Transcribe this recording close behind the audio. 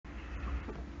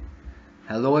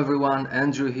Hello everyone,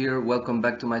 Andrew here, welcome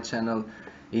back to my channel.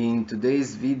 In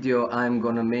today's video I'm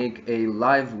gonna make a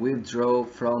live withdrawal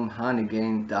from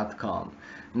honeygain.com.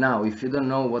 Now if you don't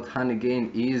know what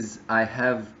Honeygain is, I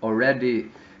have already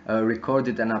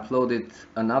recorded and uploaded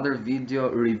another video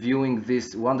reviewing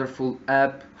this wonderful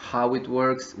app, how it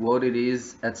works, what it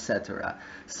is, etc.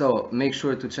 So make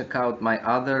sure to check out my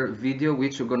other video,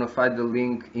 which you're gonna find the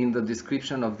link in the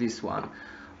description of this one.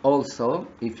 Also,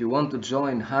 if you want to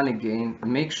join Honeygain,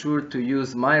 make sure to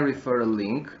use my referral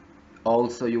link.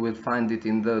 Also, you will find it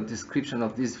in the description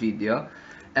of this video.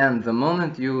 And the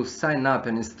moment you sign up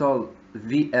and install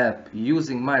the app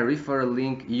using my referral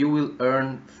link, you will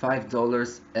earn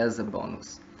 $5 as a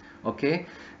bonus. Okay,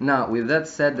 now with that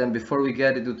said, and before we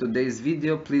get into today's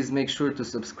video, please make sure to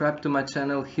subscribe to my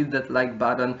channel, hit that like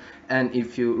button, and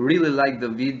if you really like the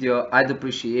video, I'd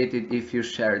appreciate it if you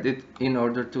shared it in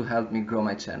order to help me grow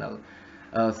my channel.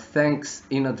 Thanks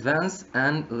in advance,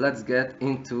 and let's get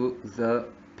into the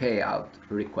payout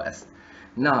request.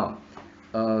 Now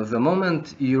the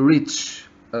moment you reach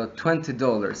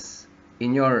 $20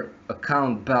 in your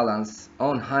account balance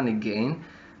on Honeygain,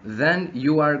 then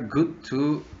you are good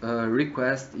to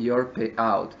request your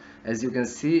payout. As you can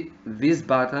see, this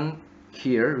button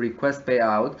here, request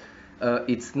payout,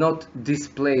 it's not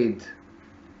displayed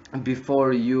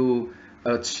before you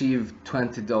achieve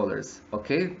 $20,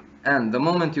 okay? And the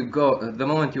moment you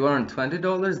earn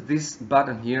 $20, this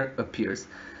button here appears.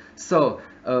 So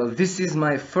this is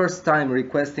my first time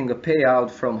requesting a payout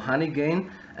from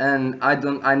Honeygain, and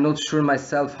I'm not sure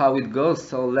myself how it goes,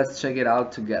 so let's check it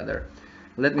out together.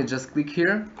 Let me just click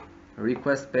here,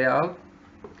 request payout.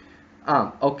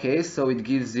 Okay, so it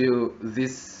gives you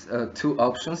these two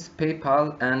options,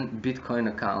 PayPal and Bitcoin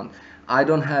account. I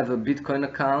don't have a Bitcoin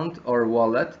account or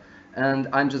wallet, and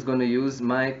I'm just going to use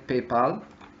my PayPal.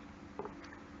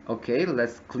 Okay,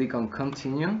 let's click on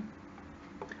continue.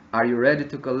 Are you ready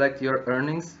to collect your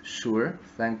earnings? Sure,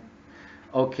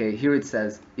 Okay, here it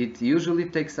says, it usually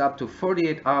takes up to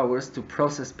 48 hours to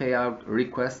process payout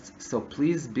requests, so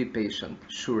please be patient.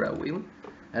 Sure, I will,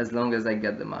 as long as I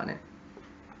get the money.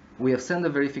 We have sent a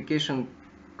verification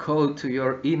code to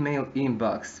your email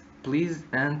inbox. Please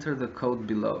enter the code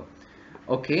below.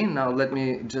 Okay, now let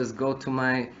me just go to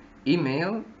my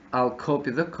email. I'll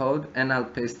copy the code and I'll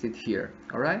paste it here,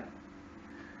 alright?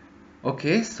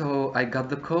 Okay, so I got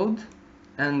the code.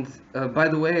 And by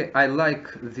the way, I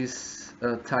like this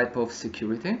type of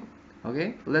security.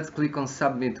 Okay, let's click on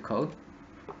submit code.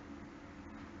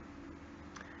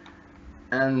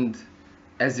 And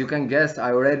as you can guess,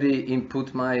 I already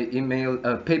input my email,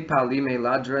 PayPal email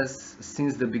address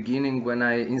since the beginning when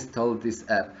I installed this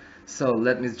app. So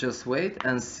let me just wait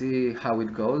and see how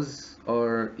it goes,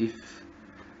 or if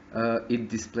it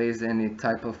displays any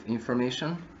type of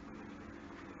information.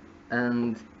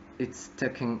 And it's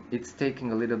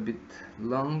taking a little bit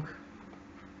long.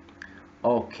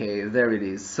 Okay, there it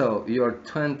is. So your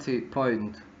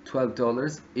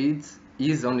 $20.12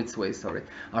 is on its way. Sorry,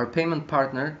 our payment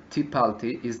partner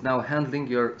Tipalti is now handling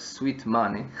your sweet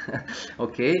money.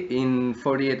 Okay, in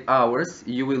 48 hours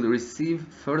you will receive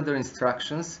further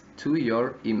instructions to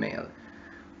your email.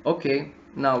 Okay,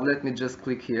 now let me just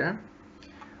click here.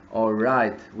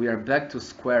 Alright, we are back to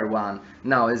square one.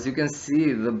 Now, as you can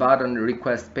see, the button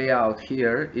request payout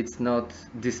here, it's not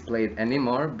displayed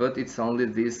anymore, but it's only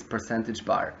this percentage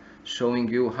bar showing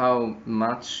you how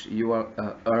much you are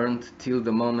earned till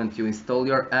the moment you install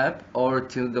your app, or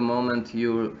till the moment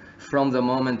from the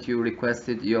moment you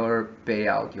requested your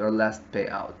payout, your last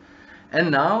payout.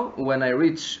 And now when I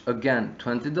reach again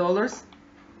 $20,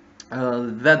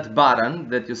 that button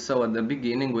that you saw at the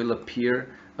beginning will appear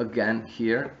again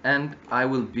here, and I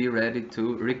will be ready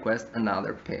to request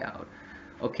another payout.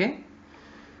 Okay,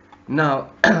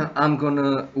 now I'm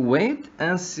gonna wait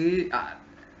and see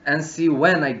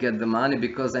when I get the money,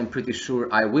 because I'm pretty sure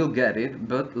I will get it,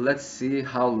 but let's see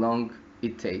how long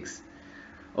it takes.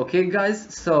 Okay guys,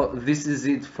 so this is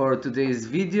it for today's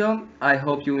video. I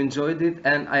hope you enjoyed it,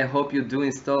 and I hope you do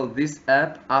install this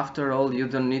app. After all, you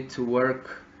don't need to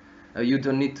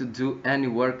do any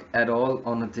work at all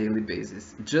on a daily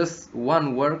basis. Just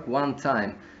one work, one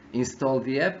time. Install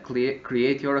the app,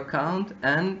 create your account,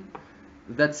 and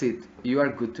that's it. You are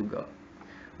good to go.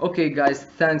 Okay guys,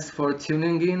 thanks for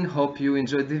tuning in. Hope you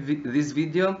enjoyed this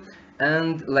video,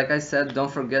 and like I said, don't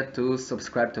forget to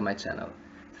subscribe to my channel.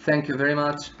 Thank you very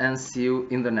much, and see you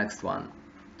in the next one.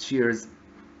 Cheers.